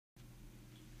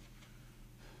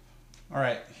All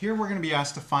right, here we're going to be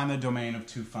asked to find the domain of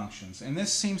two functions. And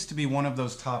this seems to be one of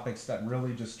those topics that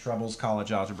really just troubles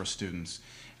college algebra students.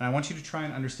 And I want you to try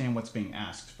and understand what's being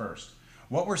asked first.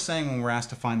 What we're saying when we're asked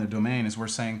to find the domain is we're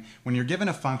saying when you're given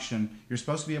a function, you're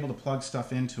supposed to be able to plug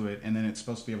stuff into it and then it's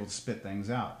supposed to be able to spit things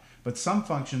out. But some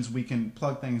functions we can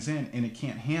plug things in and it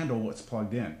can't handle what's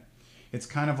plugged in. It's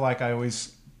kind of like I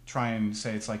always try and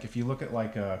say, it's like if you look at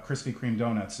like Krispy Kreme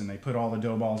donuts and they put all the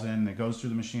dough balls in and it goes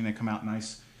through the machine, they come out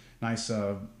nice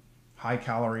high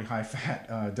calorie, high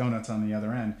fat donuts on the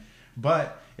other end.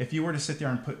 But if you were to sit there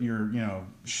and put your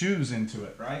shoes into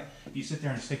it, right? If you sit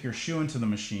there and stick your shoe into the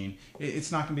machine,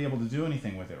 it's not going to be able to do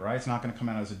anything with it, right? It's not going to come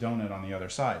out as a donut on the other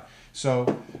side.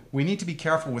 So we need to be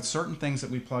careful with certain things that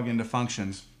we plug into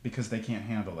functions because they can't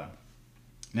handle them.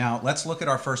 Now let's look at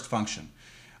our first function.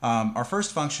 Our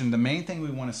first function, the main thing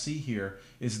we want to see here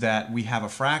is that we have a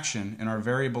fraction and our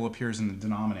variable appears in the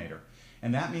denominator.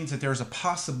 And that means that there's a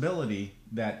possibility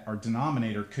that our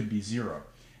denominator could be 0.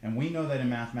 And we know that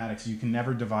in mathematics you can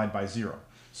never divide by 0.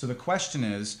 So the question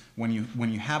is, when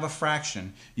you have a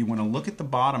fraction, you want to look at the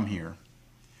bottom here,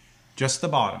 just the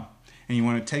bottom, and you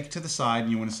want to take it to the side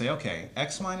and you want to say, okay,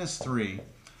 x minus 3,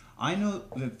 I know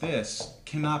that this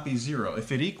cannot be 0.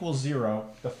 If it equals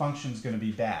 0, the function's going to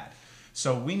be bad.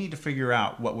 So we need to figure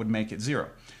out what would make it 0.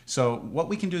 So what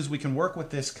we can do is we can work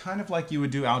with this kind of like you would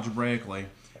do algebraically.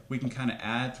 We can kind of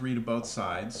add 3 to both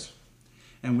sides,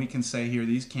 and we can say here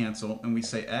these cancel, and we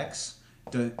say x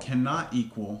cannot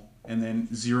equal, and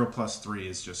then 0 plus 3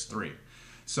 is just 3.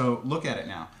 So look at it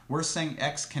now. We're saying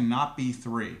x cannot be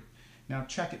 3. Now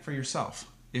check it for yourself.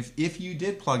 If you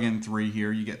did plug in 3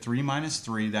 here, you get 3 minus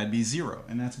 3, that'd be 0,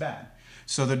 and that's bad.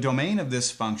 So the domain of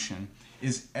this function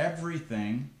is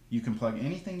everything. You can plug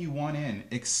anything you want in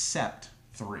except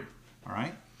 3. All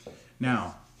right?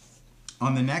 Now,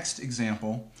 on the next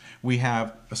example, we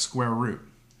have a square root.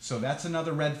 So that's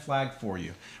another red flag for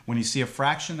you. When you see a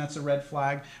fraction, that's a red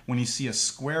flag. When you see a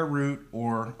square root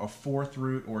or a fourth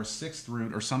root or a sixth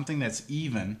root or something that's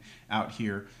even out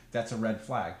here, that's a red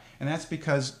flag. And that's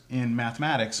because in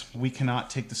mathematics, we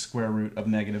cannot take the square root of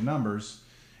negative numbers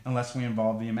unless we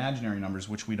involve the imaginary numbers,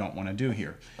 which we don't want to do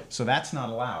here. So that's not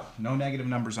allowed. No negative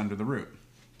numbers under the root.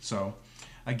 So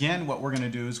again, what we're going to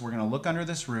do is we're going to look under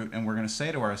this root and we're going to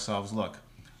say to ourselves, look,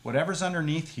 whatever's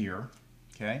underneath here,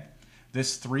 okay,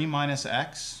 this 3 minus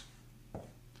x,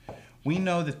 we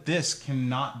know that this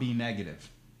cannot be negative.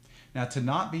 Now, to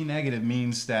not be negative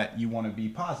means that you want to be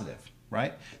positive,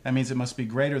 right? That means it must be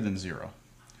greater than 0.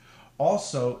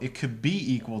 Also, it could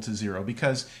be equal to 0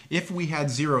 because if we had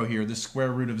 0 here, the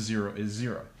square root of 0 is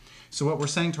 0. So what we're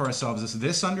saying to ourselves is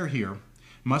this under here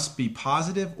must be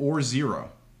positive or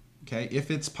 0. Okay, if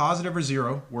it's positive or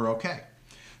 0, we're okay.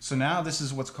 So now this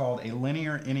is what's called a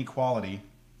linear inequality,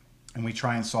 and we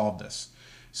try and solve this.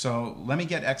 So let me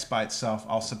get x by itself.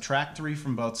 I'll subtract 3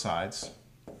 from both sides.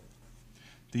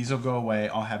 These will go away.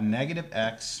 I'll have negative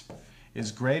x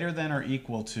is greater than or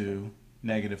equal to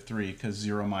negative 3 because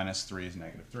 0 minus 3 is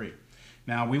negative 3.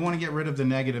 Now we want to get rid of the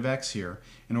negative x here.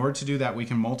 In order to do that, we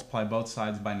can multiply both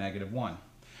sides by negative 1.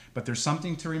 But there's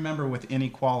something to remember with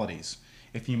inequalities.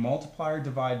 If you multiply or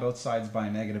divide both sides by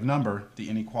a negative number, the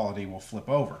inequality will flip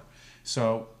over.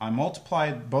 So I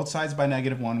multiply both sides by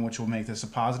negative 1, which will make this a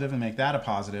positive and make that a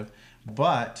positive,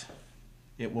 but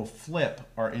it will flip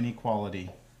our inequality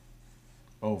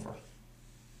over.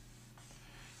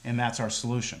 And that's our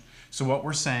solution. So what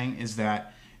we're saying is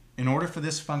that in order for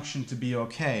this function to be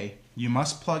okay, you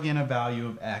must plug in a value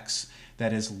of x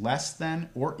that is less than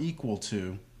or equal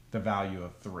to the value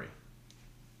of 3.